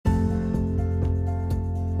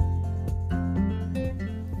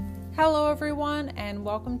Hello, everyone, and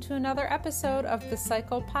welcome to another episode of the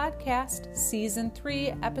Cycle Podcast, Season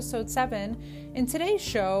 3, Episode 7. In today's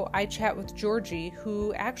show, I chat with Georgie,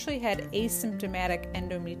 who actually had asymptomatic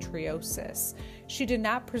endometriosis. She did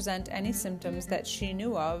not present any symptoms that she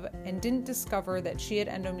knew of and didn't discover that she had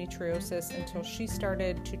endometriosis until she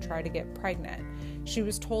started to try to get pregnant. She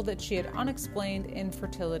was told that she had unexplained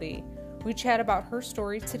infertility. We chat about her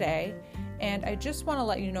story today, and I just want to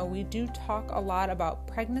let you know we do talk a lot about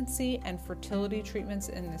pregnancy and fertility treatments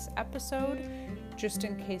in this episode. Just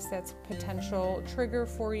in case that's a potential trigger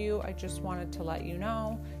for you, I just wanted to let you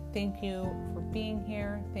know. Thank you for being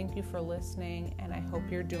here. Thank you for listening, and I hope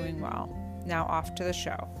you're doing well. Now off to the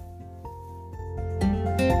show.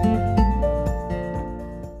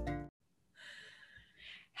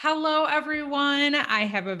 Hello, everyone. I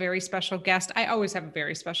have a very special guest. I always have a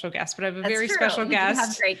very special guest, but I have a very special guest. You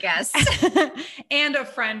have great guests. And a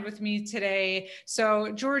friend with me today.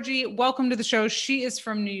 So Georgie, welcome to the show. She is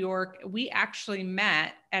from New York. We actually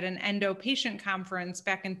met at an endo patient conference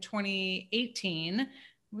back in 2018.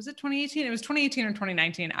 Was it 2018? It was 2018 or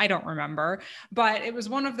 2019. I don't remember, but it was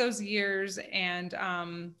one of those years. And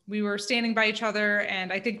we were standing by each other,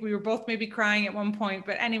 and I think we were both maybe crying at one point.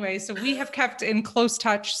 But anyway, so we have kept in close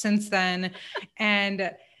touch since then. And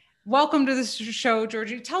welcome to the show,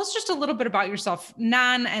 Georgie. Tell us just a little bit about yourself,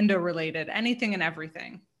 non-endo related, anything and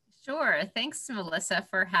everything. Sure. Thanks, Melissa,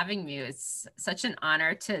 for having me. It's such an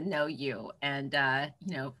honor to know you. And,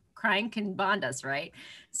 crying can bond us, right?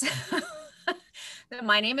 So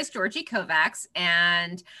my name is Georgie Kovacs,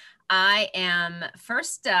 and I am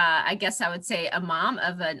first, I guess I would say, a mom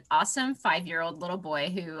of an awesome 5-year-old little boy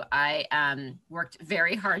who I worked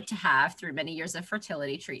very hard to have through many years of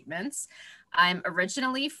fertility treatments. I'm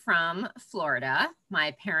originally from Florida.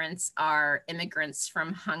 My parents are immigrants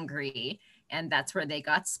from Hungary, and that's where they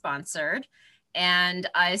got sponsored. And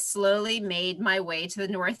I slowly made my way to the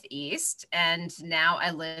Northeast, and now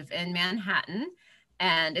I live in Manhattan.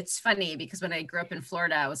 And it's funny because when I grew up in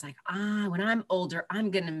Florida, I was like, when I'm older, I'm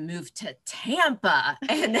going to move to Tampa.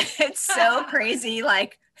 And it's so crazy.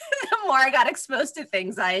 Like the more I got exposed to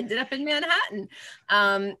things, I ended up in Manhattan.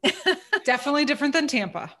 Definitely different than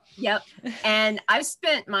Tampa. Yep. And I've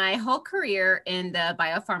spent my whole career in the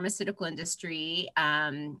biopharmaceutical industry.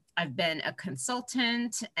 I've been a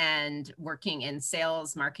consultant and working in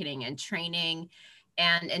sales, marketing, and training.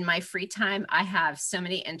 And in my free time, I have so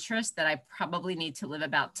many interests that I probably need to live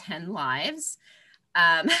about 10 lives.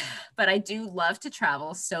 But I do love to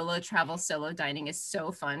travel. Solo dining is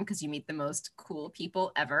so fun because you meet the most cool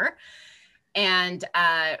people ever. And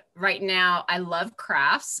right now I love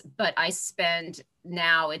crafts, but I spend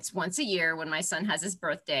it's once a year when my son has his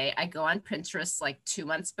birthday. I go on Pinterest like 2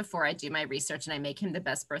 months before I do my research, and I make him the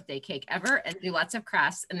best birthday cake ever and do lots of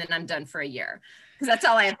crafts. And then I'm done for a year because that's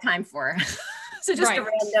all I have time for. So just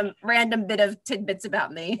a random bit of tidbits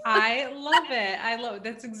about me. I love it.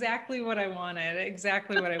 That's exactly what I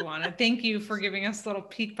wanted. Thank you for giving us a little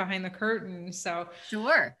peek behind the curtain. So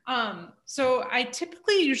sure. So I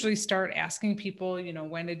typically usually start asking people,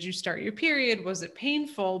 when did you start your period? Was it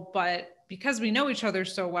painful? But because we know each other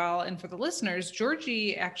so well, and for the listeners,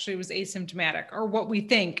 Georgie actually was asymptomatic, or what we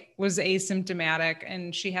think was asymptomatic,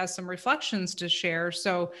 and she has some reflections to share.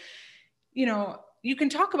 So, you can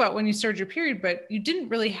talk about when you started your period, but you didn't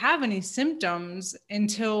really have any symptoms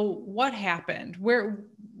until what happened? Where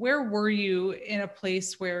were you in a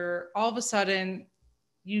place where all of a sudden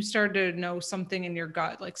you started to know something in your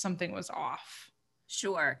gut, like something was off?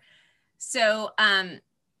 Sure. So,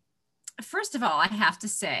 first of all, I have to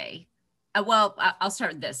say, I'll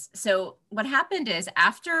start with this. So what happened is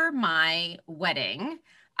after my wedding,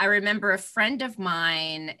 I remember a friend of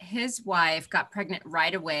mine, his wife got pregnant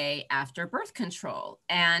right away after birth control.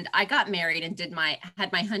 And I got married and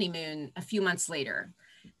had my honeymoon a few months later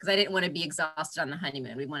because I didn't want to be exhausted on the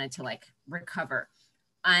honeymoon. We wanted to recover.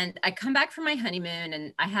 And I come back from my honeymoon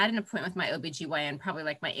and I had an appointment with my OBGYN, probably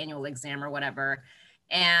like my annual exam or whatever.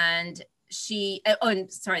 And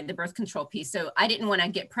the birth control piece. So I didn't want to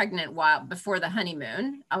get pregnant before the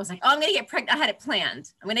honeymoon. I was like, I'm going to get pregnant. I had it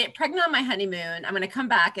planned. I'm going to get pregnant on my honeymoon. I'm going to come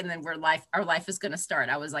back and then our life is going to start.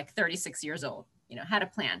 I was like 36 years old, had a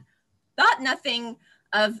plan. Thought nothing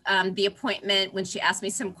of the appointment when she asked me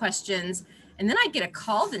some questions. And then I get a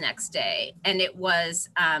call the next day and it was,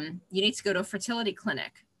 you need to go to a fertility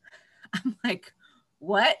clinic. I'm like,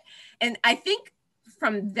 what? And I think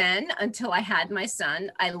from then until I had my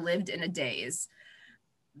son, I lived in a daze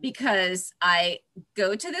because I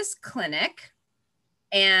go to this clinic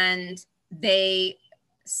and they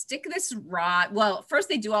stick this rod. Well, first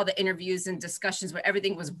they do all the interviews and discussions where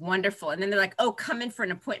everything was wonderful. And then they're like, oh, come in for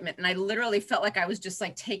an appointment. And I literally felt like I was just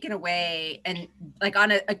like taken away and like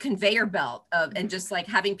on a conveyor belt of, and just like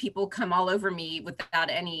having people come all over me without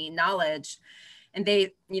any knowledge. And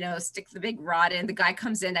they, stick the big rod in. The guy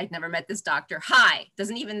comes in. I'd never met this doctor. Hi.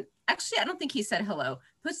 Doesn't even, actually, I don't think he said hello.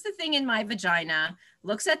 Puts the thing in my vagina,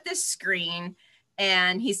 looks at this screen.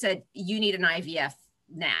 And he said, you need an IVF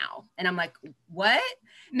now. And I'm like, what?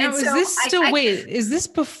 Now, is this still, wait, is this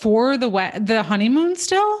before the honeymoon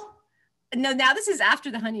still? No, now this is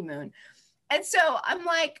after the honeymoon. And so I'm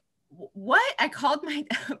like, what? I called my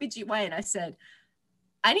OBGYN. I said,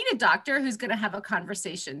 I need a doctor who's going to have a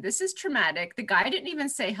conversation. This is traumatic. The guy didn't even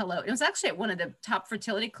say hello. It was actually at one of the top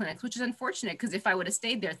fertility clinics, which is unfortunate because if I would have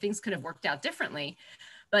stayed there, things could have worked out differently.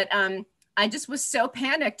 But I just was so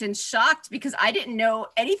panicked and shocked because I didn't know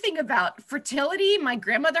anything about fertility. My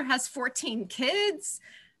grandmother has 14 kids.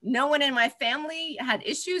 No one in my family had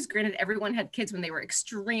issues. Granted, everyone had kids when they were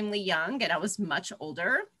extremely young and I was much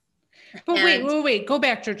older. But wait, go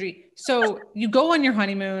back, Georgie. So you go on your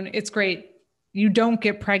honeymoon. It's great. You don't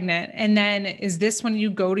get pregnant. And then is this when you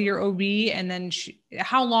go to your OB and then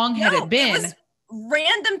how long had it been? It was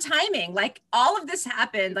random timing. Like all of this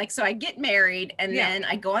happened. Like, so I get married and then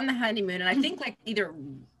I go on the honeymoon and I think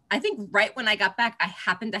right when I got back, I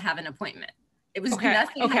happened to have an appointment. It was had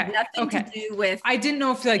nothing to do with. I didn't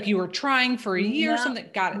know if like you were trying for a year or something.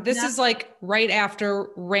 Got it. This is like right after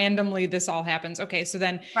randomly this all happens. Okay. So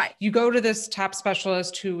then you go to this top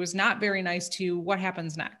specialist who was not very nice to you. What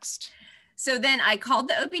happens next? So then I called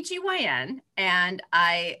the OBGYN and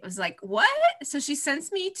I was like, what? So she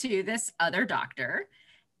sends me to this other doctor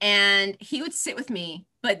and he would sit with me,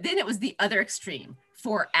 but then it was the other extreme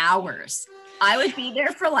for hours. I would be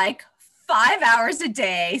there for like 5 hours a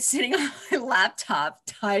day, sitting on my laptop,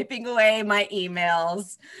 typing away my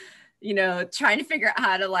emails, trying to figure out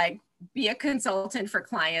how to like be a consultant for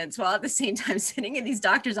clients while at the same time sitting in these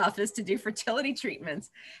doctor's office to do fertility treatments.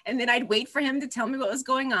 And then I'd wait for him to tell me what was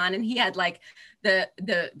going on. And he had like the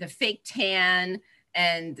fake tan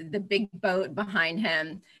and the big boat behind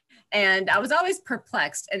him. And I was always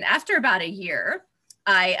perplexed. And after about a year,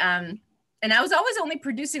 and I was always only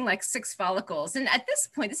producing like 6 follicles. And at this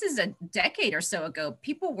point, this is a decade or so ago,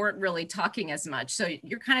 people weren't really talking as much. So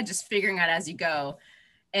you're kind of just figuring out as you go.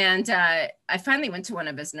 And I finally went to one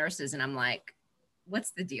of his nurses and I'm like,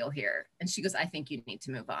 what's the deal here? And she goes, I think you need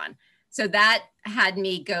to move on. So that had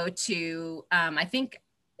me go to, I think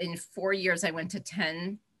in 4 years, I went to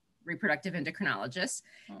 10 reproductive endocrinologists.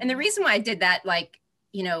 And the reason why I did that, like,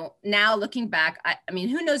 now looking back, I mean,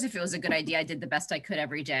 who knows if it was a good idea? I did the best I could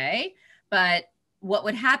every day. But what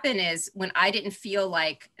would happen is when I didn't feel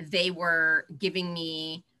like they were giving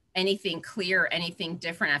me anything clear, anything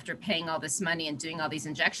different after paying all this money and doing all these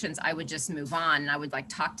injections, I would just move on. And I would like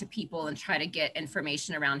talk to people and try to get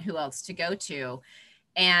information around who else to go to.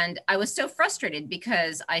 And I was so frustrated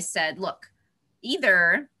because I said, look,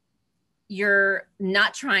 either you're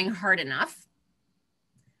not trying hard enough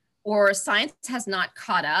or science has not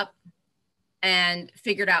caught up and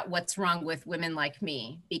figured out what's wrong with women like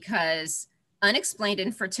me, because unexplained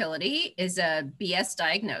infertility is a BS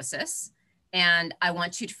diagnosis and I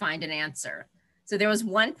want you to find an answer. So there was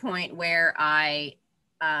one point where I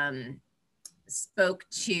spoke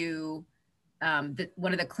to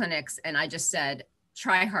one of the clinics and I just said,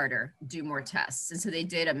 try harder, do more tests. And so they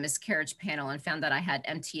did a miscarriage panel and found that I had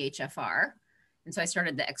MTHFR. And so I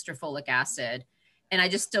started the extra folic acid and I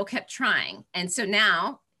just still kept trying. And so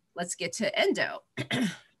now let's get to endo.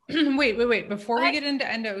 Wait. Before we get into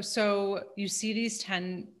endo, so you see these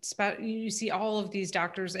you see all of these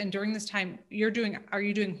doctors. And during this time are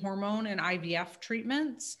you doing hormone and IVF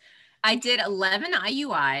treatments? I did 11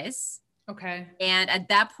 IUIs. Okay. And at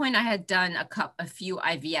that point I had done a few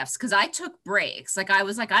IVFs because I took breaks. Like I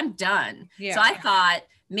was like, I'm done. Yeah. So I thought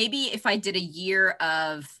maybe if I did a year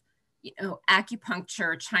of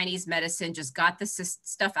acupuncture, Chinese medicine, just got the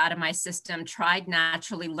stuff out of my system, tried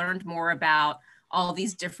naturally, learned more about all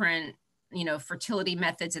these different, fertility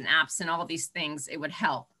methods and apps and all these things, it would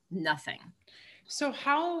help. Nothing. So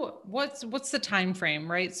what's the time frame,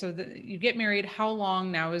 right? So you get married. How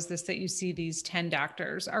long now is this that you see these 10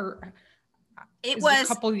 doctors? It was a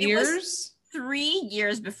couple years? It was 3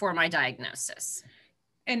 years before my diagnosis.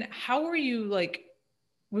 And how were you like,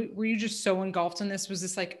 were you just so engulfed in this? Was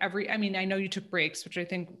this like I mean, I know you took breaks, which I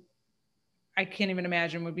think I can't even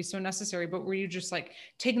imagine would be so necessary, but were you just like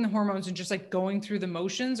taking the hormones and just like going through the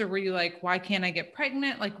motions? Or were you like, why can't I get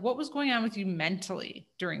pregnant? Like what was going on with you mentally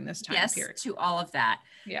during this time period? Yes, to all of that.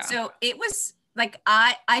 Yeah. So it was like,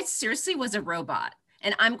 I seriously was a robot.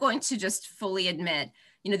 And I'm going to just fully admit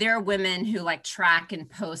there are women who like track and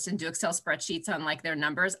post and do Excel spreadsheets on like their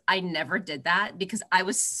numbers. I never did that because I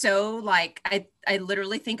was so like, I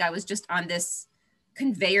literally think I was just on this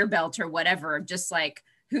conveyor belt or whatever, just like,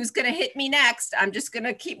 who's going to hit me next? I'm just going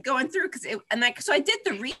to keep going through. So I did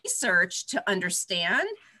the research to understand,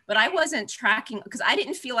 but I wasn't tracking because I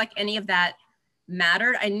didn't feel like any of that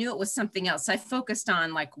mattered. I knew it was something else. So I focused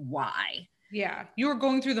on like, why. Yeah. You were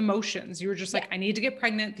going through the motions. You were just like, I need to get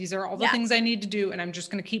pregnant. These are all the things I need to do. And I'm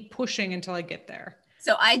just going to keep pushing until I get there.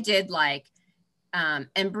 So I did like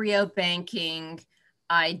embryo banking.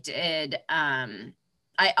 I did,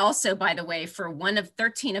 I also, by the way, for one of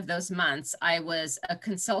 13 of those months, I was a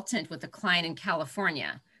consultant with a client in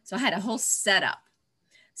California. So I had a whole setup.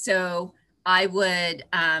 So I would,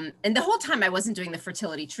 and the whole time I wasn't doing the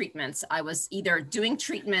fertility treatments. I was either doing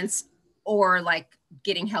treatments or like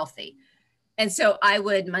getting healthy. And so I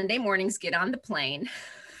would Monday mornings get on the plane,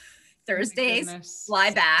 Thursdays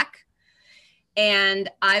fly back.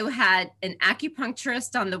 And I had an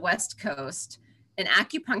acupuncturist on the West Coast, an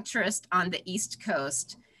acupuncturist on the East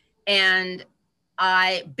Coast. And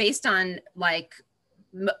based on like,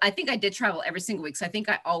 I think I did travel every single week. So I think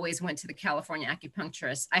I always went to the California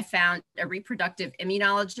acupuncturist. I found a reproductive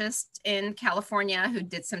immunologist in California who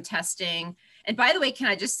did some testing. And by the way, can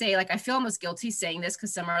I just say, like, I feel almost guilty saying this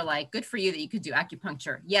because some are like, good for you that you could do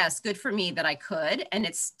acupuncture. Yes, good for me that I could. And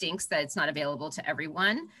it stinks that it's not available to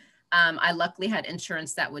everyone. I luckily had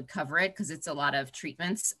insurance that would cover it because it's a lot of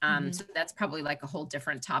treatments. So that's probably like a whole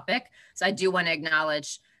different topic. So I do want to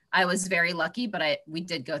acknowledge I was very lucky, but we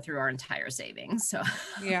did go through our entire savings. So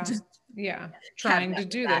trying to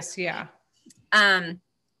do this. Yeah.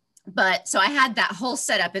 But so I had that whole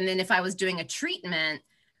setup. And then if I was doing a treatment,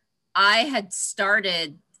 I had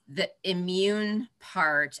started the immune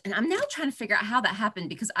part. And I'm now trying to figure out how that happened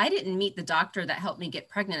because I didn't meet the doctor that helped me get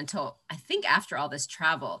pregnant until I think after all this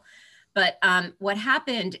travel. But what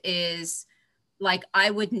happened is like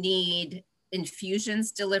I would need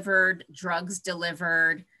infusions delivered, drugs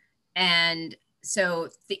delivered. And so,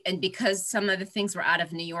 and because some of the things were out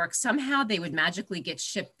of New York, somehow they would magically get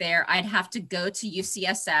shipped there. I'd have to go to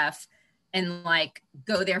UCSF and like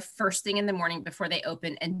go there first thing in the morning before they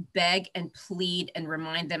open and beg and plead and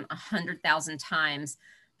remind them 100,000 times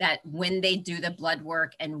that when they do the blood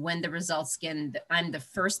work and when the results I'm the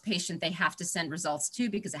first patient they have to send results to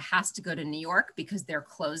because it has to go to New York because they're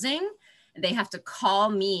closing. And they have to call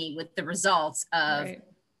me with the results of,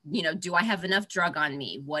 do I have enough drug on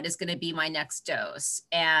me? What is going to be my next dose?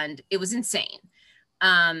 And it was insane.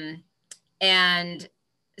 And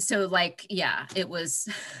so like, yeah, it was,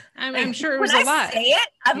 I'm sure it was a lot. Say it,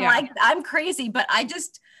 I'm like, I'm crazy, but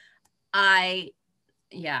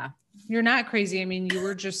You're not crazy. I mean, you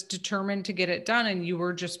were just determined to get it done and you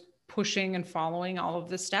were just pushing and following all of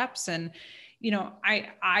the steps. And,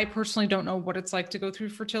 I personally don't know what it's like to go through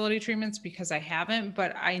fertility treatments because I haven't,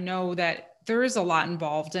 but I know that there is a lot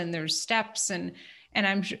involved and there's steps and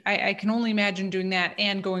I can only imagine doing that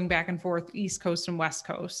and going back and forth East Coast and West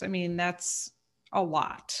Coast. I mean, that's a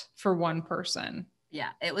lot for one person. Yeah,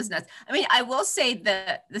 it was nuts. I mean, I will say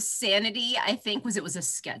the sanity, I think, it was a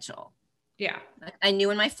schedule. Yeah. I knew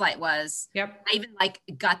when my flight was. Yep. I even like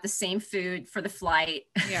got the same food for the flight.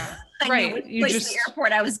 Yeah. Right. You just the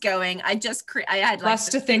airport I was going. I had like less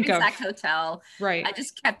to think of. Exact hotel. Right. I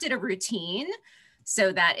just kept it a routine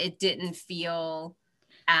so that it didn't feel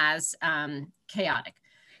as chaotic.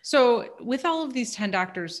 So with all of these 10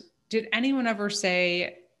 doctors, did anyone ever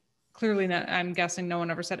say, clearly not, I'm guessing no one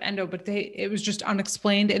ever said endo, but it was just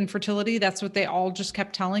unexplained infertility? That's what they all just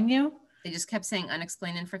kept telling you? They just kept saying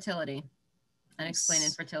unexplained infertility. Unexplained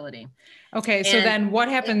infertility. Okay. So then what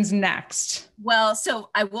happens next? Well, so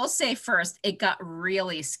I will say first, it got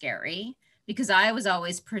really scary because I was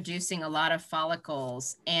always producing a lot of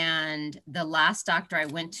follicles. And the last doctor I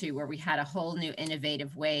went to where we had a whole new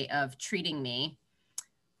innovative way of treating me,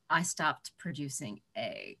 I stopped producing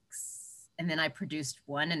eggs. And then I produced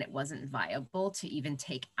one and it wasn't viable to even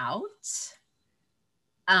take out.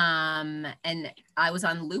 And I was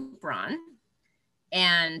on Lupron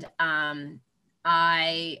and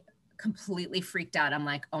I completely freaked out. I'm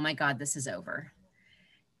like, oh my God, this is over.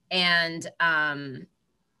 And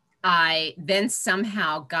I then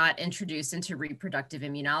somehow got introduced into reproductive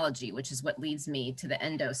immunology, which is what leads me to the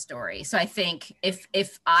endo story. So I think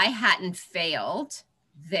if I hadn't failed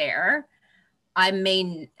there, I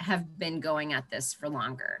may have been going at this for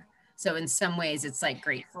longer. So in some ways, it's like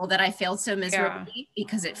grateful that I failed so miserably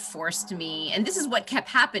because it forced me. And this is what kept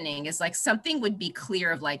happening is like something would be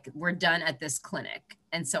clear of like, we're done at this clinic.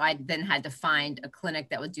 And so I then had to find a clinic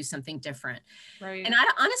that would do something different. Right. And I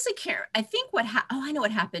honestly can't, I think I know what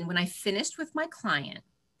happened when I finished with my client.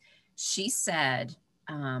 she said,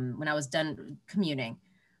 when I was done commuting,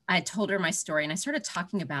 I told her my story and I started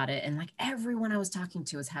talking about it. And like everyone I was talking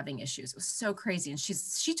to was having issues. It was so crazy. And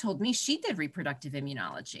she told me she did reproductive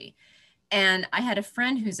immunology. And I had a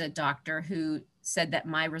friend who's a doctor who said that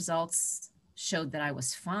my results showed that I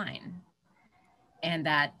was fine and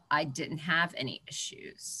that I didn't have any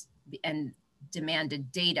issues, and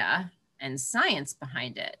demanded data and science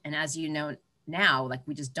behind it. And as you know now, like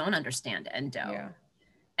we just don't understand endo. Yeah.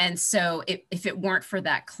 And so if it weren't for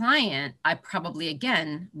that client, I probably,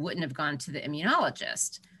 again, wouldn't have gone to the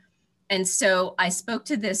immunologist. And so I spoke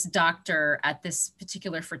to this doctor at this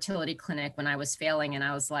particular fertility clinic when I was failing, and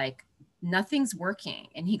I was like, nothing's working.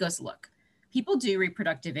 And he goes, look, people do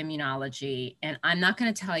reproductive immunology, and I'm not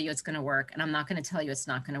going to tell you it's going to work, and I'm not going to tell you it's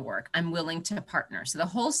not going to work. I'm willing to partner. So the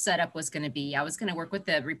whole setup was going to be, I was going to work with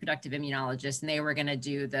the reproductive immunologist, and they were going to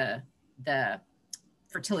do the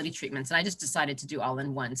fertility treatments. And I just decided to do all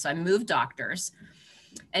in one. So I moved doctors,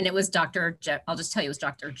 and it was I'll just tell you, it was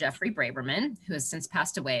Dr. Jeffrey Braverman, who has since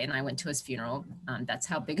passed away. And I went to his funeral. That's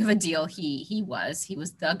how big of a deal he was. He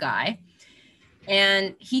was the guy.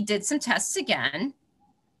 And he did some tests again.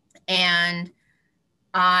 And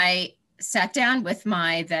I sat down with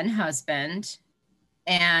my then husband,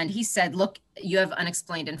 and he said, look, you have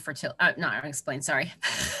unexplained infertility, not unexplained, sorry.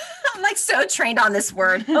 I'm like so trained on this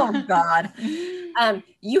word. Oh God.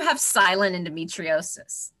 You have silent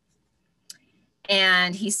endometriosis.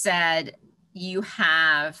 And he said, you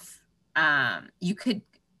have, the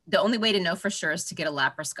only way to know for sure is to get a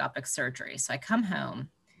laparoscopic surgery. So I come home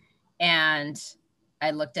and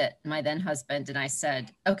I looked at my then husband and I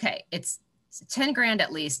said, okay, it's 10 grand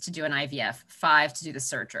at least to do an IVF, 5 to do the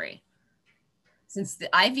surgery. Since the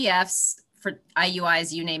IVFs for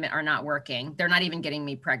IUIs, you name it, are not working, they're not even getting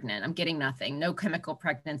me pregnant. I'm getting nothing, no chemical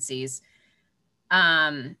pregnancies.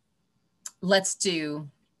 Let's do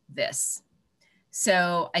this.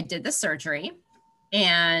 So I did the surgery,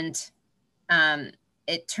 and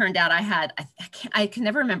it turned out I can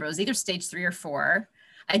never remember. It was either stage 3 or 4.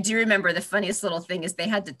 I do remember the funniest little thing is they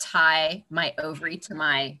had to tie my ovary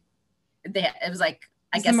to it was like,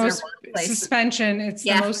 I guess the most suspension. It's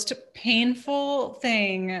the most painful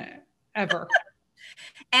thing ever.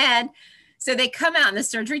 And so they come out, and the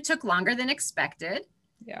surgery took longer than expected.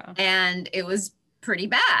 Yeah. And it was pretty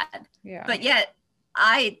bad. Yeah. But yet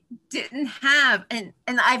I didn't have, and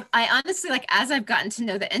I honestly, like, as I've gotten to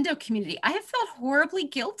know the endo community, I have felt horribly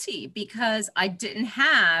guilty because I didn't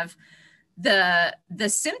have the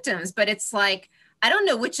symptoms. But it's like, I don't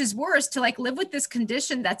know which is worse, to like live with this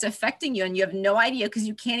condition that's affecting you and you have no idea because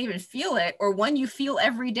you can't even feel it, or one you feel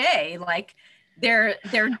every day. Like I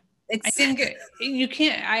think you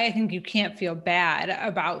can't feel bad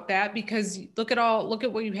about that, because look at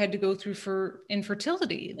what you had to go through for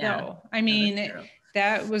infertility, though. I mean,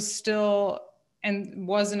 that was still and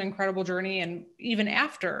was an incredible journey. And even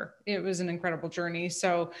after, it was an incredible journey.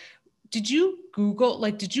 So did you Google,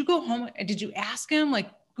 like, did you go home? Did you ask him, like,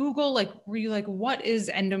 Google, like, were you like, what is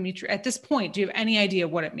endometriosis at this point? Do you have any idea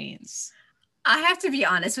what it means? I have to be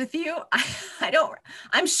honest with you.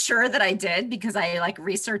 I'm sure that I did, because I like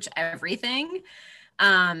research everything.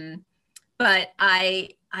 But I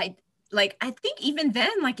think even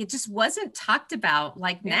then, like, it just wasn't talked about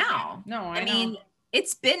like now. No, I mean,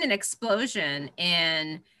 it's been an explosion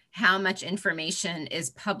in how much information is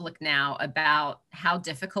public now about how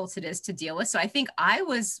difficult it is to deal with. So I think I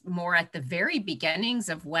was more at the very beginnings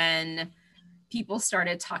of when people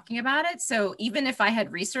started talking about it. So even if I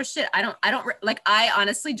had researched it, I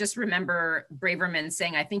honestly just remember Braverman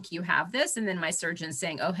saying, I think you have this. And then my surgeon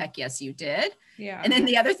saying, oh, heck yes, you did. Yeah. And then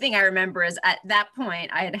the other thing I remember is at that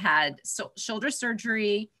point, I had shoulder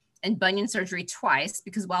surgery and bunion surgery twice,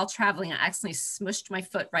 because while traveling, I accidentally smushed my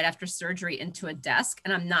foot right after surgery into a desk.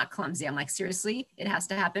 And I'm not clumsy. I'm like, seriously, it has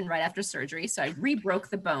to happen right after surgery. So I re-broke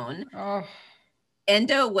the bone. Oh.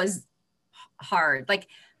 Endo was hard. Like,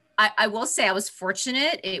 I will say I was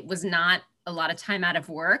fortunate. It was not a lot of time out of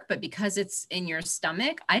work, but because it's in your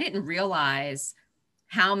stomach, I didn't realize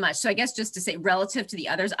how much. So I guess just to say, relative to the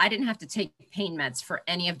others, I didn't have to take pain meds for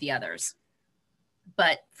any of the others.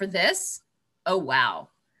 But for this, oh, wow.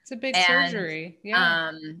 It's a big surgery.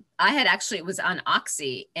 Yeah. It was on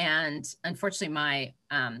Oxy, and unfortunately my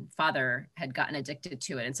father had gotten addicted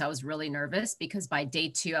to it. And so I was really nervous, because by day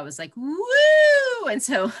 2, I was like, woo. And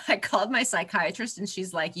so I called my psychiatrist, and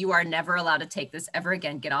she's like, you are never allowed to take this ever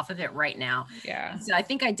again. Get off of it right now. Yeah. So I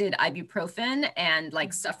think I did ibuprofen and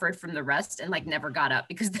like suffered from the rest, and like never got up,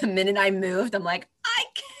 because the minute I moved, I'm like, I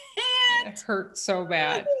can't. It hurt so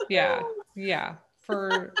bad. Yeah. Yeah.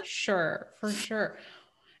 For sure. For sure.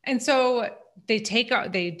 And so they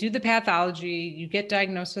do the pathology, you get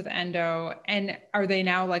diagnosed with endo, and are they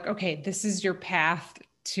now like, okay, this is your path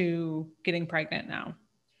to getting pregnant now?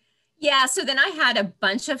 Yeah, so then I had a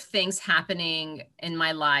bunch of things happening in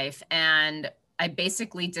my life, and I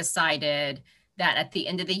basically decided that at the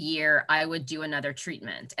end of the year, I would do another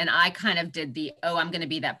treatment. And I kind of did I'm going to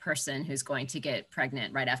be that person who's going to get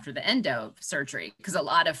pregnant right after the endo surgery, because a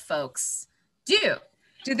lot of folks do.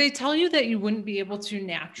 Did they tell you that you wouldn't be able to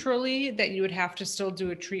naturally, that you would have to still do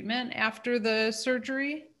a treatment after the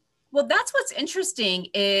surgery? Well, that's what's interesting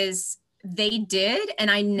is they did,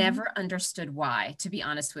 and I Mhm. never understood why, to be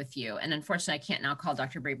honest with you. And unfortunately, I can't now call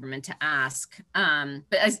Dr. Braverman to ask.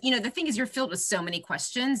 But as you know, the thing is, you're filled with so many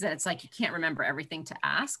questions that it's like you can't remember everything to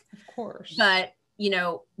ask. Of course. But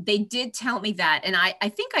they did tell me that, and I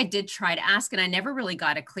think I did try to ask, and I never really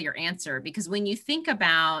got a clear answer, because when you think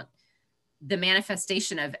about the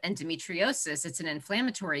manifestation of endometriosis, it's an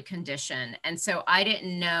inflammatory condition, and so I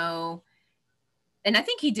didn't know. And I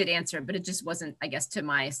think he did answer, but it just wasn't, I guess, to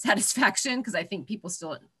my satisfaction, because I think people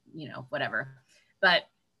still, whatever. But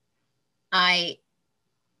I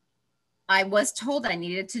was told I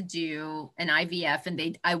needed to do an IVF,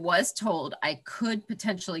 and I was told I could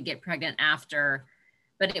potentially get pregnant after,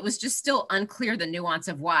 but it was just still unclear the nuance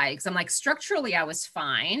of why. Because I'm like, structurally, I was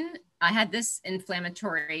fine. I had this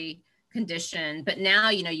inflammatory condition, but now,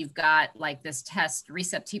 you've got like this test,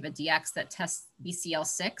 Receptiva DX, that tests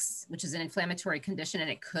BCL6, which is an inflammatory condition, and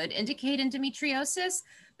it could indicate endometriosis.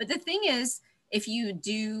 But the thing is, if you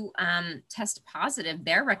do test positive,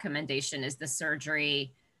 their recommendation is the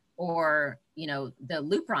surgery or, the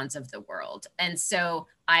Luprons of the world. And so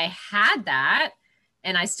I had that,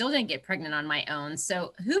 and I still didn't get pregnant on my own.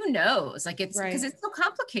 So who knows? Like, it's because it's so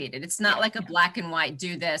complicated. It's not like a black and white,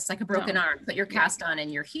 do this, like a broken arm, put your cast on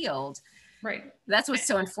and you're healed. Right. That's what's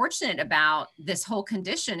so unfortunate about this whole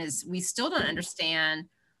condition, is we still don't understand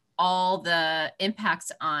all the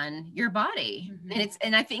impacts on your body. Mm-hmm.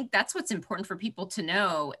 And I think that's what's important for people to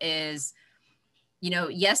know is,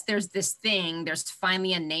 yes, there's this thing, there's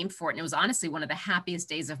finally a name for it. And it was honestly one of the happiest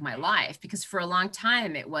days of my life, because for a long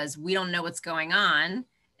time it was, we don't know what's going on.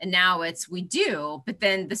 And now it's, we do. But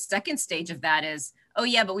then the second stage of that is, oh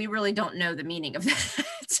yeah, but we really don't know the meaning of that.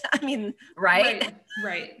 I mean, right?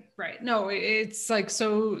 Right. No, it's like,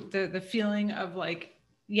 so the feeling of like,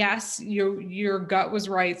 yes, your gut was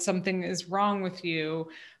right, something is wrong with you,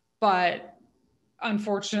 but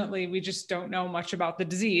unfortunately, we just don't know much about the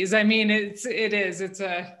disease. I mean, it's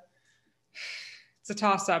a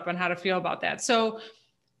toss up on how to feel about that. So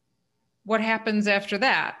what happens after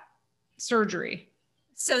that? Surgery.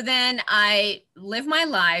 So then I live my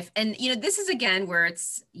life, and, this is again where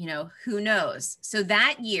it's, who knows? So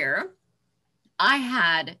that year I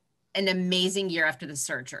had an amazing year after the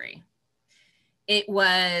surgery. It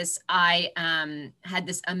was, I had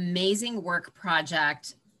this amazing work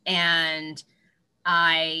project, and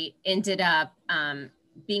I ended up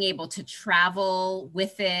being able to travel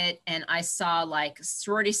with it. And I saw like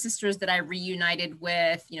sorority sisters that I reunited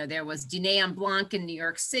with. There was Dîner en Blanc in New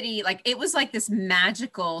York City. Like, it was like this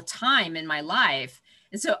magical time in my life.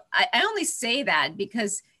 And so I only say that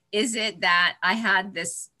because, is it that I had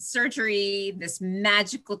this surgery, this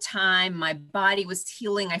magical time, my body was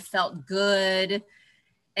healing, I felt good.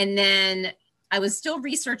 And then I was still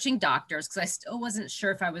researching doctors, because I still wasn't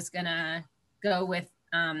sure if I was gonna go with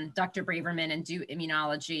Dr. Braverman and do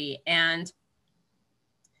immunology. And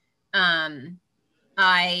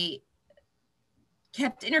I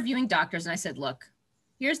kept interviewing doctors, and I said, look,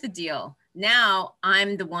 here's the deal. Now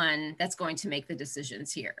I'm the one that's going to make the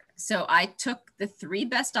decisions here. So I took the 3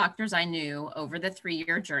 best doctors I knew over the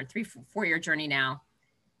 4-year journey now.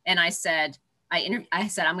 And I said, I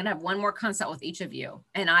said, I'm going to have one more consult with each of you.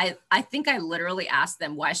 And I think I literally asked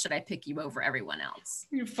them, why should I pick you over everyone else?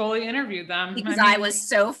 You fully interviewed them. Because I was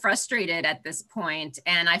so frustrated at this point.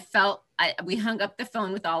 And I felt, we hung up the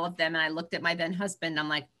phone with all of them. And I looked at my then husband. I'm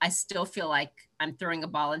like, I still feel like I'm throwing a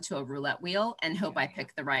ball into a roulette wheel and hope I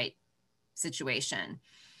pick the right situation.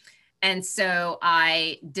 And so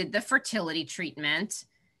I did the fertility treatment.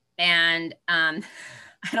 And I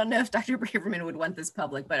don't know if Dr. Braverman would want this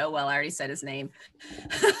public, but oh well, I already said his name.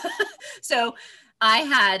 So I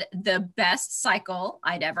had the best cycle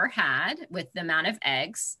I'd ever had with the amount of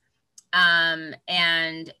eggs. And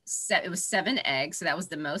it was 7 eggs. So that was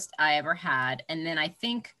the most I ever had. And then I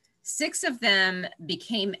think 6 of them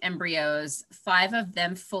became embryos. 5 of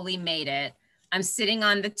them fully made it. I'm sitting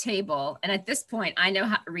on the table. And at this point, I know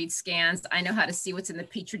how to read scans. I know how to see what's in the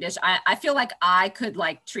Petri dish. I feel like I could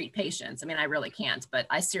like treat patients. I mean, I really can't, but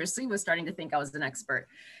I seriously was starting to think I was an expert.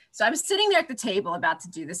 So I'm sitting there at the table about to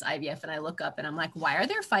do this IVF, and I look up and I'm like, why are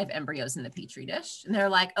there 5 embryos in the Petri dish? And they're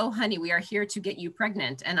like, oh, honey, we are here to get you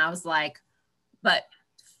pregnant. And I was like, but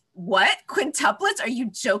what? Quintuplets? Are you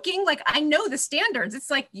joking? Like, I know the standards.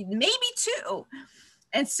 It's like maybe 2.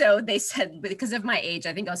 And so they said, because of my age,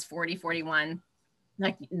 I think I was 40, 41,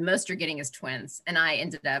 like most you're getting is twins. And I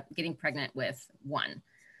ended up getting pregnant with 1.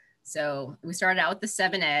 So we started out with the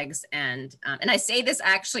 7 eggs. And I say this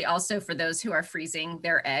actually also for those who are freezing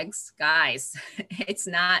their eggs, guys, it's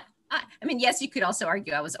not, I mean, yes, you could also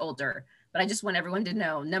argue I was older, but I just want everyone to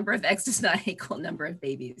know number of eggs does not equal number of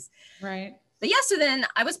babies. Right. But yeah, so then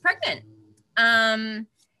I was pregnant. And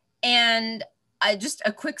I just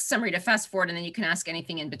a quick summary to fast forward, and then you can ask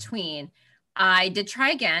anything in between. I did try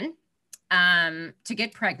again to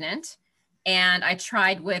get pregnant, and I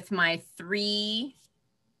tried with my 3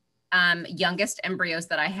 youngest embryos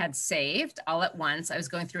that I had saved all at once. I was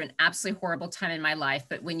going through an absolutely horrible time in my life,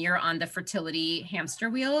 but when you're on the fertility hamster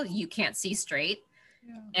wheel, you can't see straight.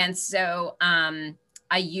 Yeah. And so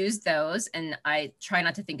I used those, and I try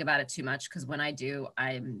not to think about it too much because when I do,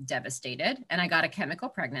 I'm devastated. And I got a chemical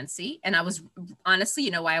pregnancy. And I was honestly,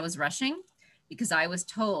 you know why I was rushing? Because I was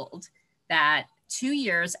told that 2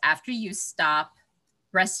 years after you stop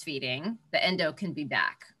breastfeeding, the endo can be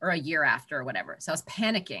back, or a year after or whatever. So I was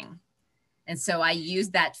panicking. And so I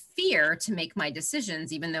used that fear to make my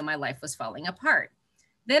decisions, even though my life was falling apart.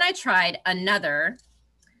 Then I tried another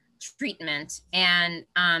treatment. And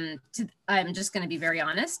I'm just going to be very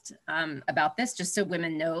honest about this, just so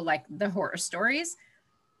women know like the horror stories.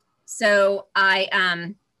 So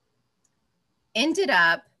I ended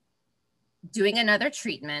up doing another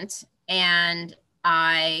treatment, and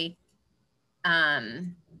I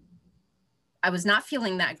was not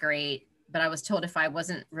feeling that great, but I was told if I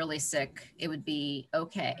wasn't really sick, it would be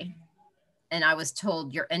okay. And I was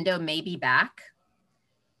told your endo may be back.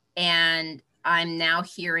 And I'm now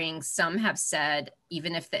hearing some have said,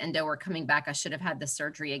 even if the endo were coming back, I should have had the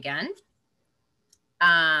surgery again.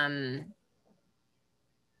 And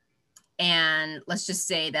let's just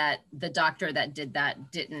say that the doctor that did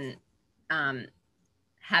that didn't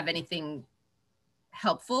have anything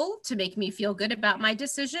helpful to make me feel good about my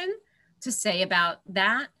decision to say about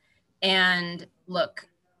that. And look,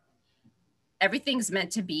 everything's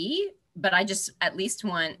meant to be, but I just at least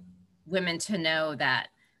want women to know that,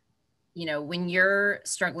 you know, when you're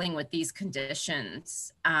struggling with these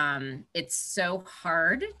conditions, it's so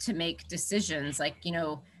hard to make decisions. Like, you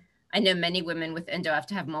know, I know many women with endo have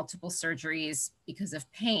to have multiple surgeries because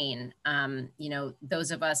of pain. You know,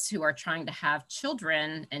 those of us who are trying to have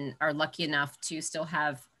children and are lucky enough to still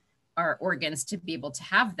have our organs to be able to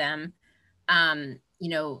have them, you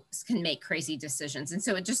know, can make crazy decisions. And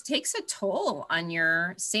so it just takes a toll on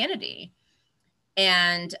your sanity.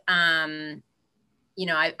 And, you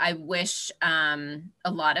know, I wish a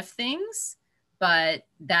lot of things, but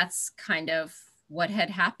that's kind of what had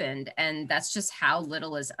happened. And that's just how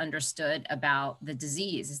little is understood about the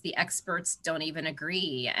disease, is the experts don't even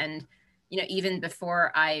agree. And, you know, even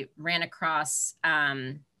before I ran across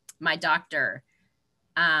my doctor,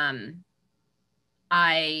 yeah,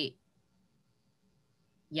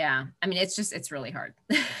 I mean, it's really hard.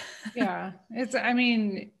 Yeah, I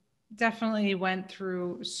mean, definitely went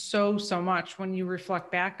through so much when you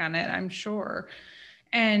reflect back on it, I'm sure.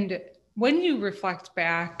 And when you reflect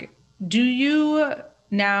back, do you,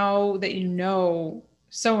 now that you know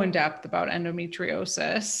so in depth about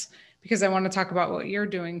endometriosis, because I want to talk about what you're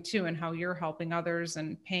doing too and how you're helping others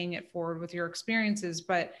and paying it forward with your experiences,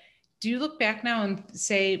 but do you look back now and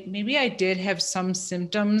say, maybe I did have some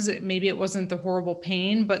symptoms, maybe it wasn't the horrible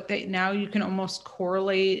pain, but that now you can almost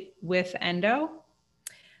correlate with endo?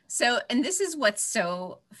 So, and this is what's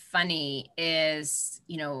so funny is,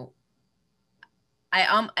 you know, I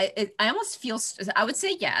almost feel, I would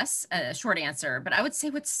say yes, a short answer, but I would say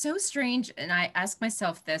what's so strange, and I ask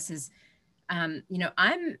myself this is, you know,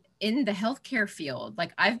 I'm in the healthcare field.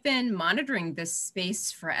 Like I've been monitoring this space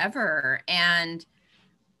forever. And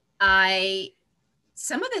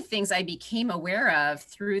some of the things I became aware of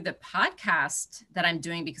through the podcast that I'm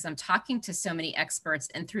doing, because I'm talking to so many experts,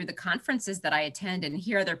 and through the conferences that I attend and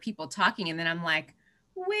hear other people talking. And then I'm like,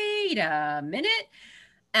 wait a minute.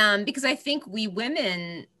 Because I think we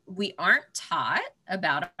women, we aren't taught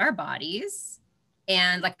about our bodies.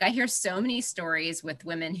 And like, I hear so many stories with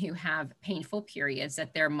women who have painful periods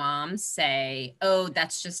that their moms say, oh,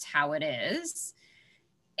 that's just how it is.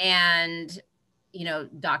 And, you know,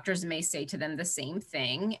 doctors may say to them the same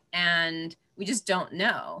thing. And We just don't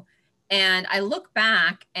know. And I look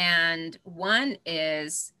back, and one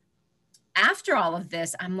is, after all of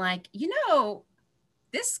this, I'm like,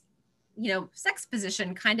 this, sex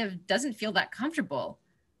position kind of doesn't feel that comfortable.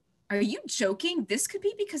 Are you joking? This could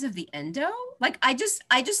be because of the endo? Like, I just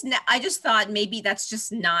thought maybe that's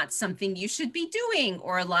just not something you should be doing,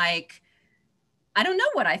 or like, I don't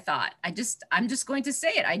know what I thought. I'm just going to say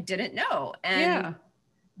it. I didn't know. And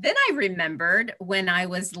then I remembered when I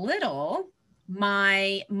was little,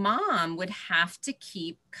 my mom would have to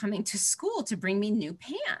keep coming to school to bring me new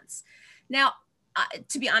pants. Now,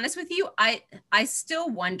 to be honest with you, I still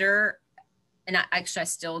wonder, and I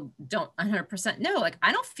still don't 100% know. Like,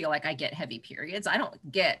 I don't feel like I get heavy periods. I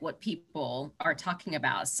don't get what people are talking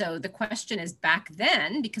about. So the question is, back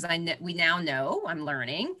then, because we now know, I'm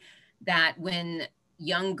learning that when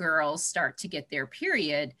young girls start to get their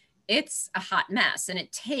period, it's a hot mess, and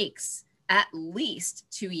it takes at least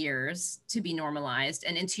 2 years to be normalized,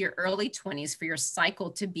 and into your early 20s for your cycle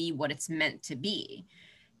to be what it's meant to be.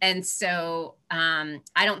 And so I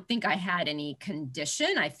don't think I had any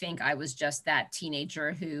condition. I think I was just that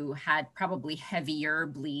teenager who had probably heavier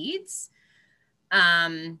bleeds.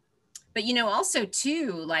 But, also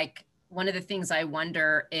too, like, one of the things I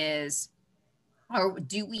wonder is,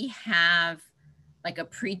 do we have like a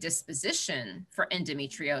predisposition for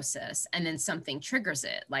endometriosis, and then something triggers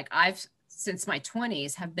it? Like, I've, since my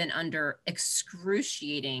 20s, have been under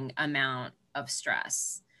excruciating amount of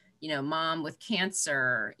stress. Mom with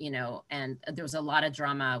cancer, and there was a lot of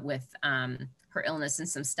drama with her illness and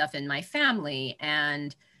some stuff in my family,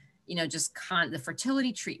 and, just the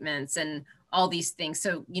fertility treatments and all these things.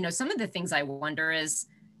 So, some of the things I wonder is,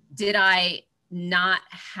 did I not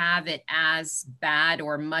have it as bad,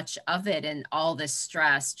 or much of it, and all this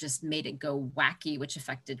stress just made it go wacky, which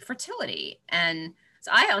affected fertility? And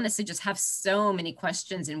so I honestly just have so many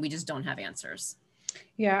questions, and we just don't have answers.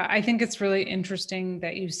 Yeah, I think it's really interesting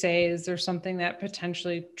that you say, is there something that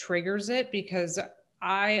potentially triggers it? Because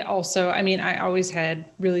I always had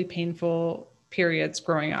really painful periods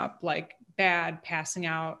growing up, like bad, passing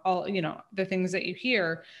out, all, the things that you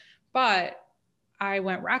hear. But I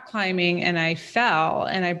went rock climbing, and I fell,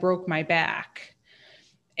 and I broke my back,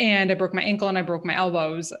 and I broke my ankle, and I broke my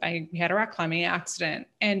elbows. I had a rock climbing accident.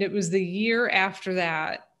 And it was the year after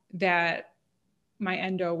that my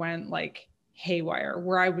endo went like haywire,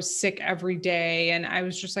 where I was sick every day. And I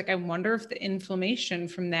was just like, I wonder if the inflammation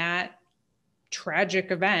from that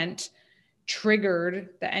tragic event triggered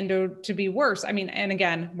the endo to be worse. I mean, and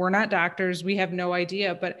again, we're not doctors, we have no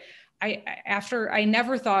idea, but I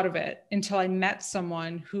never thought of it until I met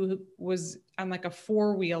someone who was on like a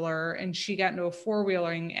four-wheeler, and she got into a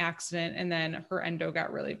four-wheeling accident, and then her endo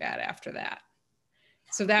got really bad after that.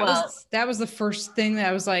 So that was the first thing that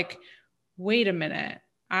I was like, wait a minute.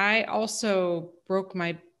 I also broke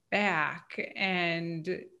my back,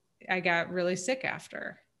 and I got really sick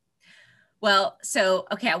after. Well, so,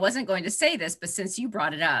 okay, I wasn't going to say this, but since you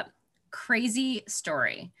brought it up, crazy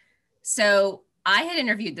story. So I had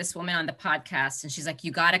interviewed this woman on the podcast, and she's like,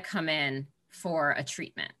 you got to come in for a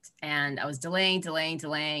treatment. And I was delaying,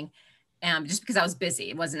 just because I was busy.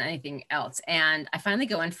 It wasn't anything else. And I finally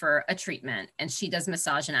go in for a treatment, and she does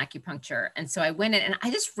massage and acupuncture. And so I went in, and I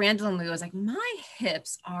just randomly was like, my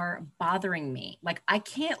hips are bothering me. Like, I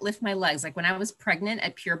can't lift my legs. Like, when I was pregnant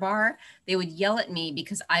at Pure Barre, they would yell at me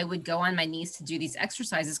because I would go on my knees to do these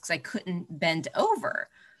exercises because I couldn't bend over.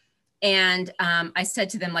 And I said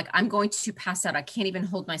to them, like, I'm going to pass out. I can't even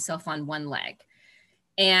hold myself on one leg.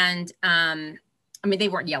 And they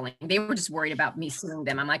weren't yelling. They were just worried about me suing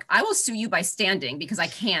them. I'm like, I will sue you by standing because I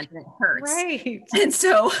can't, and it hurts. Right. And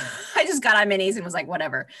so I just got on my knees and was like,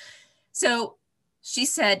 whatever. So she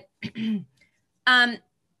said, did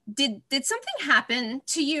something happen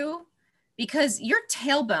to you? Because your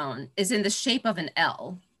tailbone is in the shape of an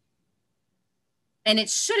L, and it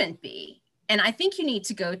shouldn't be. And I think you need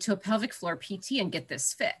to go to a pelvic floor PT and get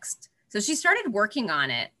this fixed. So she started working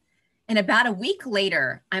on it. And about a week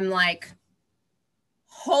later, I'm like,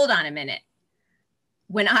 hold on a minute.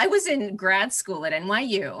 When I was in grad school at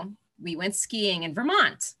NYU, we went skiing in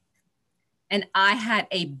Vermont, and I had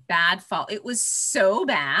a bad fall. It was so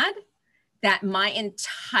bad that my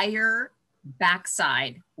entire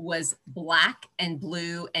backside was black and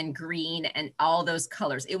blue and green and all those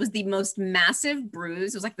colors. It was the most massive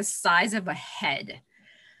bruise. It was like the size of a head.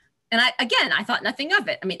 And I thought nothing of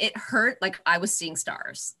it. I mean, it hurt like I was seeing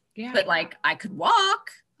stars. Yeah. But like, I could walk.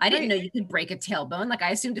 I didn't know you could break a tailbone. Like, I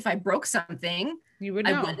assumed if I broke something, I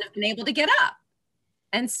wouldn't have been able to get up.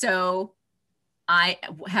 And so I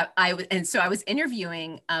was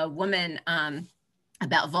interviewing a woman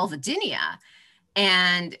about vulvodynia.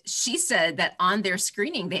 And she said that on their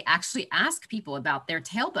screening, they actually ask people about their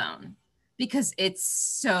tailbone because it's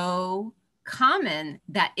so common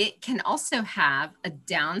that it can also have a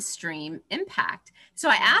downstream impact. So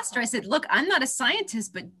I asked her, I said, look, I'm not a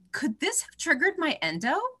scientist, but could this have triggered my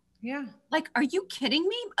endo? Yeah. Like, are you kidding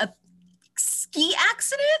me? A ski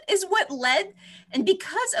accident is what led. And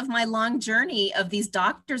because of my long journey of these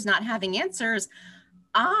doctors not having answers,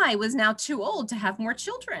 I was now too old to have more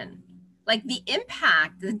children. Like the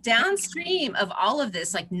impact, the downstream of all of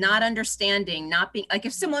this, like not understanding, not being like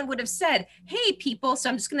if someone would have said, hey, people, so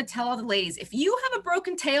I'm just going to tell all the ladies, if you have a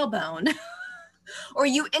broken tailbone or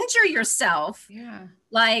you injure yourself, Yeah.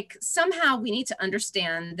 like somehow we need to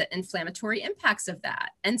understand the inflammatory impacts of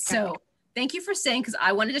that. And so thank you for saying, because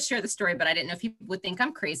I wanted to share the story, but I didn't know if people would think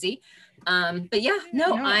I'm crazy. But yeah,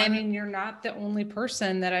 no, I mean, you're not the only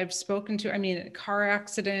person that I've spoken to. I mean, car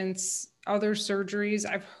accidents, other surgeries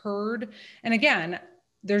I've heard. And again,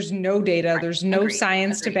 there's no data, there's no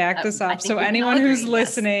science to back this up. So anyone who's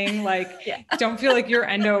listening, like, don't feel like your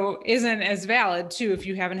endo isn't as valid too if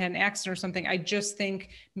you haven't had an accident or something. I just think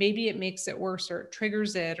maybe it makes it worse or it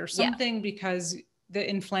triggers it or something because the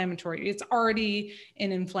inflammatory, it's already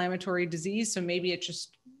an inflammatory disease. So maybe it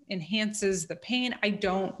just enhances the pain. I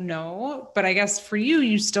don't know, but I guess for you,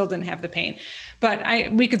 you still didn't have the pain, but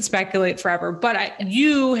we could speculate forever, but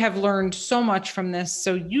you have learned so much from this.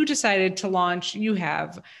 So you decided to launch, you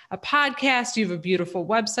have a podcast, you have a beautiful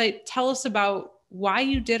website. Tell us about why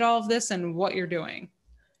you did all of this and what you're doing.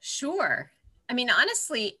 Sure. I mean,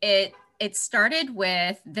 honestly, it started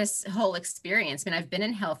with this whole experience. I mean, I've been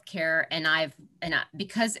in healthcare and I'm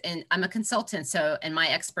a consultant. So, and my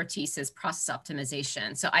expertise is process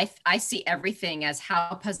optimization. So I see everything as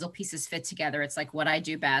how puzzle pieces fit together. It's like what I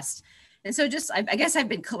do best. And so I guess I've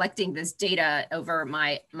been collecting this data over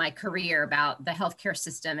my career about the healthcare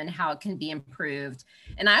system and how it can be improved.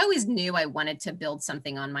 And I always knew I wanted to build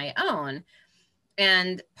something on my own.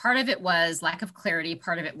 And part of it was lack of clarity.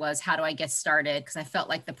 Part of it was how do I get started? Because I felt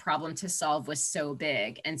like the problem to solve was so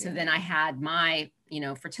big. And so then I had my,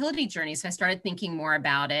 fertility journey. So I started thinking more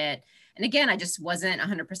about it. And again, I just wasn't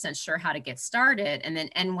 100% sure how to get started. And then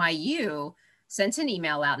NYU sent an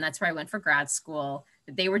email out, and that's where I went for grad school,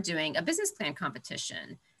 that they were doing a business plan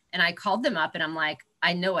competition. And I called them up and I'm like,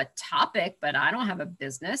 I know a topic, but I don't have a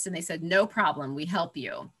business. And they said, no problem, we help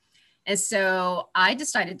you. And so I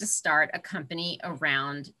decided to start a company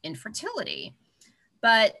around infertility.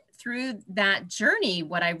 But through that journey,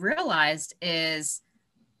 what I realized is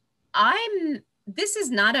health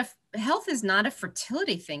is not a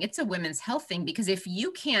fertility thing. It's a women's health thing, because if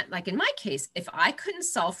you can't, like in my case, if I couldn't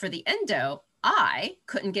solve for the endo, I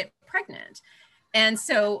couldn't get pregnant. And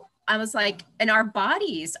so I was like, and our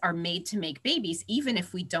bodies are made to make babies, even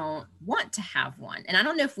if we don't want to have one. And I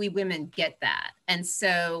don't know if we women get that. And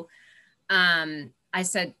so I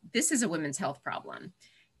said, this is a women's health problem.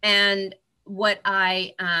 And what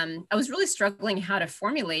I was really struggling how to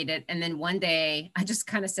formulate it. And then one day I just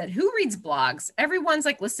kind of said, who reads blogs? Everyone's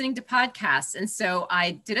like listening to podcasts. And so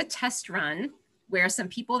I did a test run where some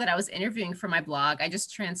people that I was interviewing for my blog, I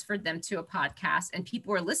just transferred them to a podcast and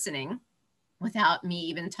people were listening without me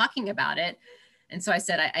even talking about it. And so I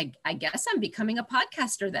said, I guess I'm becoming a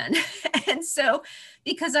podcaster then. And so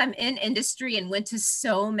because I'm in industry and went to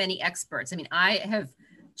so many experts, I mean, I have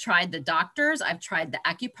tried the doctors, I've tried the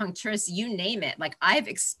acupuncturists, you name it. Like I've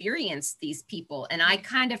experienced these people and I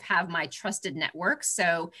kind of have my trusted network.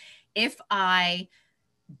 So if I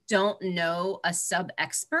don't know a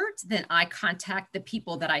sub-expert, then I contact the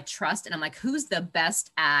people that I trust. And I'm like, who's the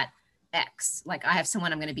best at X? Like I have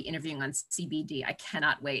someone I'm going to be interviewing on CBD. I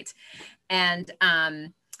cannot wait. And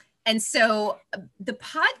so the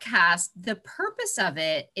podcast, the purpose of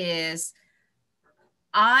it is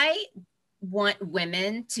I want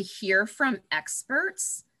women to hear from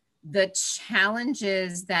experts the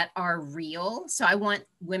challenges that are real. So I want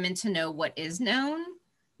women to know what is known,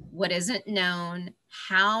 what isn't known,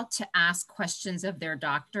 how to ask questions of their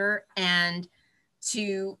doctor, and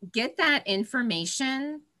to get that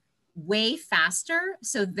information way faster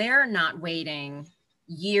so they're not waiting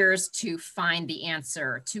years to find the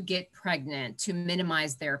answer, to get pregnant, to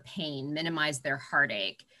minimize their pain, minimize their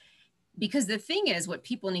heartache. Because the thing is, what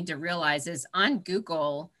people need to realize is on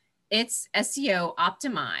Google, it's SEO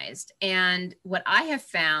optimized. And what I have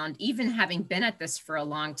found, even having been at this for a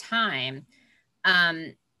long time,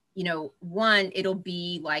 one, it'll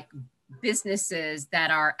be like businesses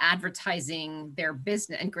that are advertising their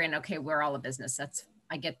business. And granted, okay, we're all a business.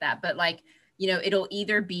 I get that. But like, it'll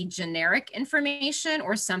either be generic information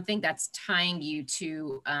or something that's tying you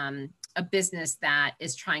to a business that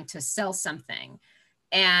is trying to sell something.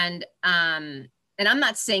 And and I'm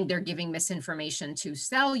not saying they're giving misinformation to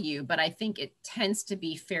sell you, but I think it tends to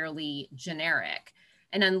be fairly generic.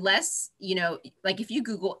 And unless, like if you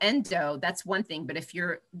Google endo, that's one thing, but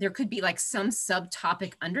there could be like some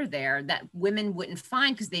subtopic under there that women wouldn't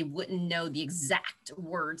find because they wouldn't know the exact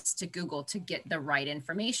words to Google to get the right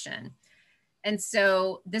information. And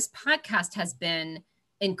so this podcast has been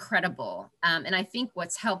incredible. And I think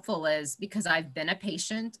what's helpful is because I've been a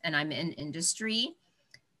patient and I'm in industry,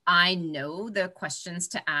 I know the questions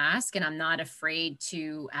to ask, and I'm not afraid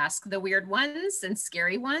to ask the weird ones and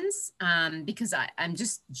scary ones because I'm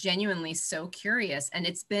just genuinely so curious. And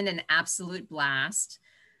it's been an absolute blast.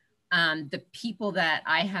 The people that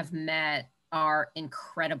I have met are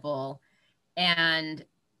incredible. And,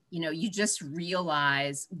 you just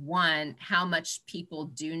realize, one, how much people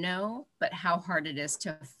do know, but how hard it is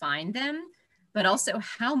to find them, but also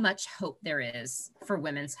how much hope there is for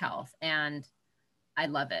women's health. And I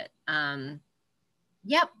love it.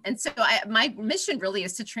 Yep. And so my mission really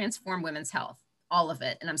is to transform women's health, all of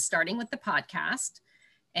it. And I'm starting with the podcast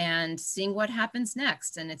and seeing what happens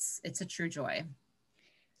next. And it's a true joy.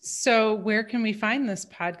 So where can we find this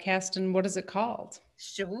podcast and what is it called?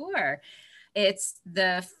 Sure. It's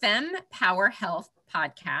the Fem Power Health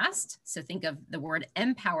Podcast. So think of the word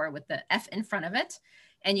empower with the F in front of it.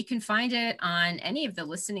 And you can find it on any of the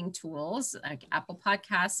listening tools like Apple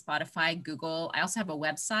Podcasts, Spotify, Google. I also have a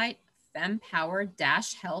website,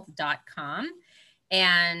 fempower-health.com.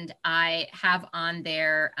 And I have on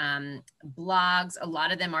there blogs. A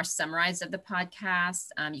lot of them are summarized of the podcast.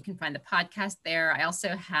 You can find the podcast there. I also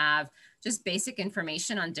have just basic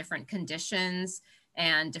information on different conditions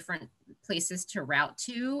and different places to route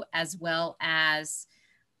to, as well as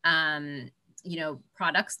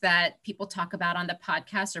products that people talk about on the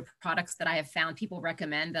podcast or products that I have found people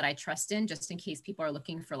recommend that I trust in, just in case people are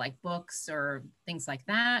looking for like books or things like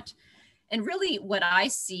that. And really what I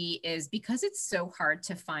see is because it's so hard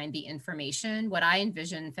to find the information, what I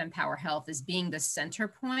envision FemPower Health is being the center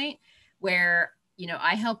point where,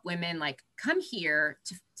 I help women like come here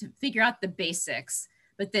to figure out the basics.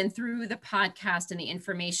 But then through the podcast and the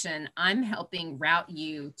information, I'm helping route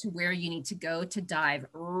you to where you need to go to dive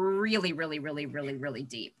really, really, really, really, really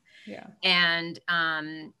deep. Yeah. And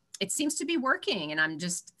it seems to be working. And I'm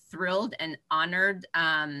just thrilled and honored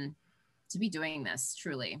to be doing this,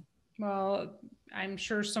 truly. Well, I'm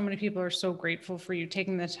sure so many people are so grateful for you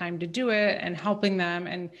taking the time to do it and helping them.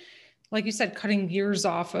 And like you said, cutting years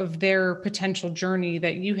off of their potential journey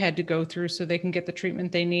that you had to go through so they can get the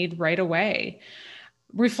treatment they need right away.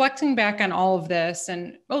 Reflecting back on all of this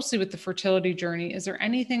and mostly with the fertility journey, is there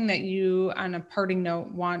anything that you, on a parting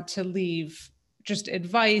note, want to leave? Just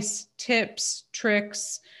advice, tips,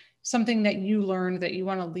 tricks, something that you learned that you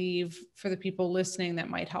want to leave for the people listening that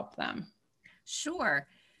might help them? Sure.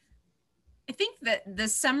 I think that the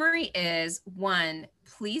summary is, one,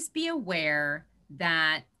 please be aware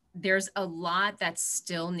that there's a lot that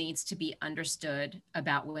still needs to be understood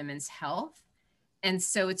about women's health. And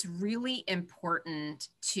so it's really important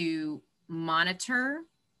to monitor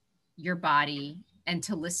your body and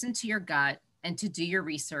to listen to your gut and to do your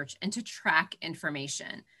research and to track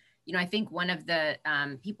information. I think one of the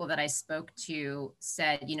people that I spoke to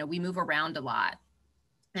said, we move around a lot.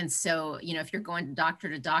 And so, if you're going to doctor,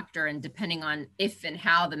 and depending on if and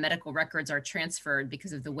how the medical records are transferred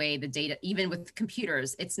because of the way the data, even with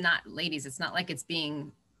computers, it's not like it's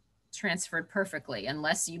being transferred perfectly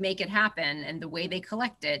unless you make it happen. And the way they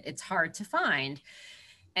collect it, it's hard to find.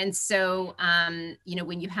 And so,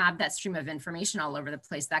 when you have that stream of information all over the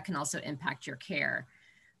place, that can also impact your care.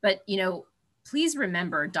 But, please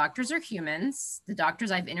remember, doctors are humans. The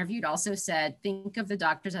doctors I've interviewed also said, think of the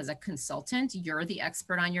doctors as a consultant. You're the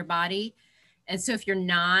expert on your body. And so if you're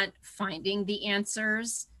not finding the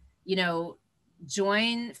answers,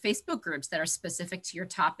 join Facebook groups that are specific to your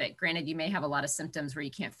topic. Granted, you may have a lot of symptoms where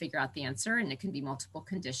you can't figure out the answer, and it can be multiple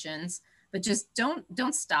conditions, but just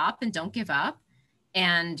don't stop and don't give up.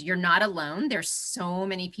 And you're not alone. There's so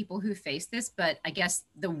many people who face this, but I guess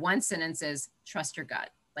the one sentence is trust your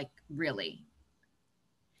gut. Like, really.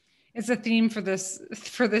 It's a theme for this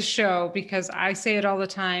show, because I say it all the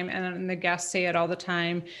time and the guests say it all the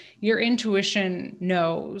time. Your intuition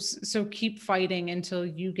knows. So keep fighting until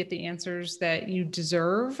you get the answers that you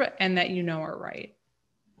deserve and that are right.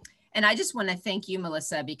 And I just want to thank you,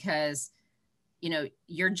 Melissa, because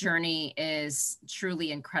your journey is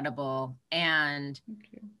truly incredible. And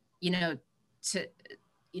I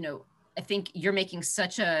think you're making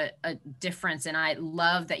such a difference. And I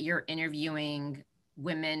love that you're interviewing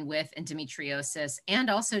women with endometriosis and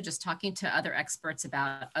also just talking to other experts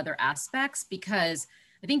about other aspects, because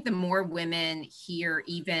I think the more women hear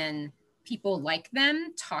even people like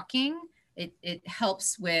them talking, it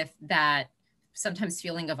helps with that sometimes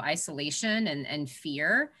feeling of isolation and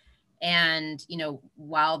fear. And,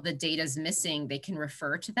 while the data's missing, they can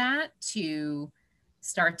refer to that to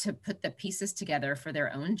start to put the pieces together for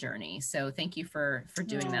their own journey. So thank you for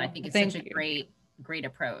doing that. I think it's such a great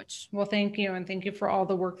approach. Well, thank you. And thank you for all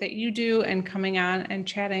the work that you do and coming on and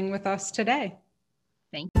chatting with us today.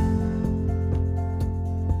 Thank you.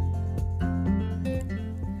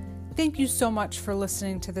 Thank you so much for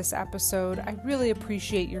listening to this episode. I really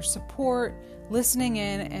appreciate your support, listening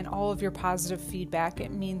in, and all of your positive feedback.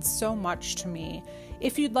 It means so much to me.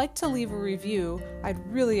 If you'd like to leave a review, I'd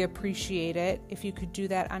really appreciate it. If you could do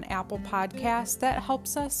that on Apple Podcasts, that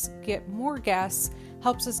helps us get more guests,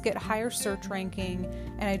 helps us get higher search ranking,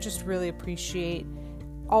 and I just really appreciate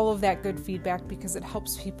all of that good feedback because it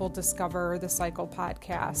helps people discover the Cycle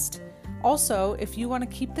Podcast. Also, if you want to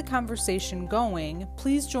keep the conversation going,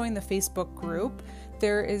 please join the Facebook group.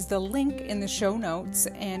 There is the link in the show notes,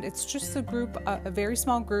 and it's just a group, a very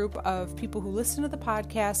small group of people who listen to the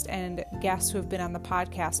podcast and guests who have been on the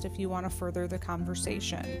podcast if you want to further the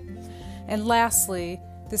conversation. And lastly,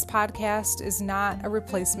 this podcast is not a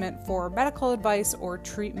replacement for medical advice or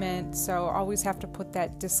treatment, so I always have to put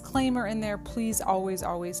that disclaimer in there. Please always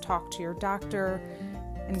talk to your doctor.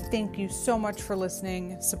 And thank you so much for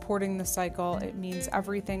listening, supporting the cycle. It means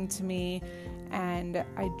everything to me. And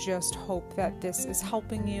I just hope that this is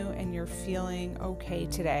helping you and you're feeling okay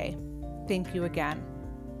today. Thank you again.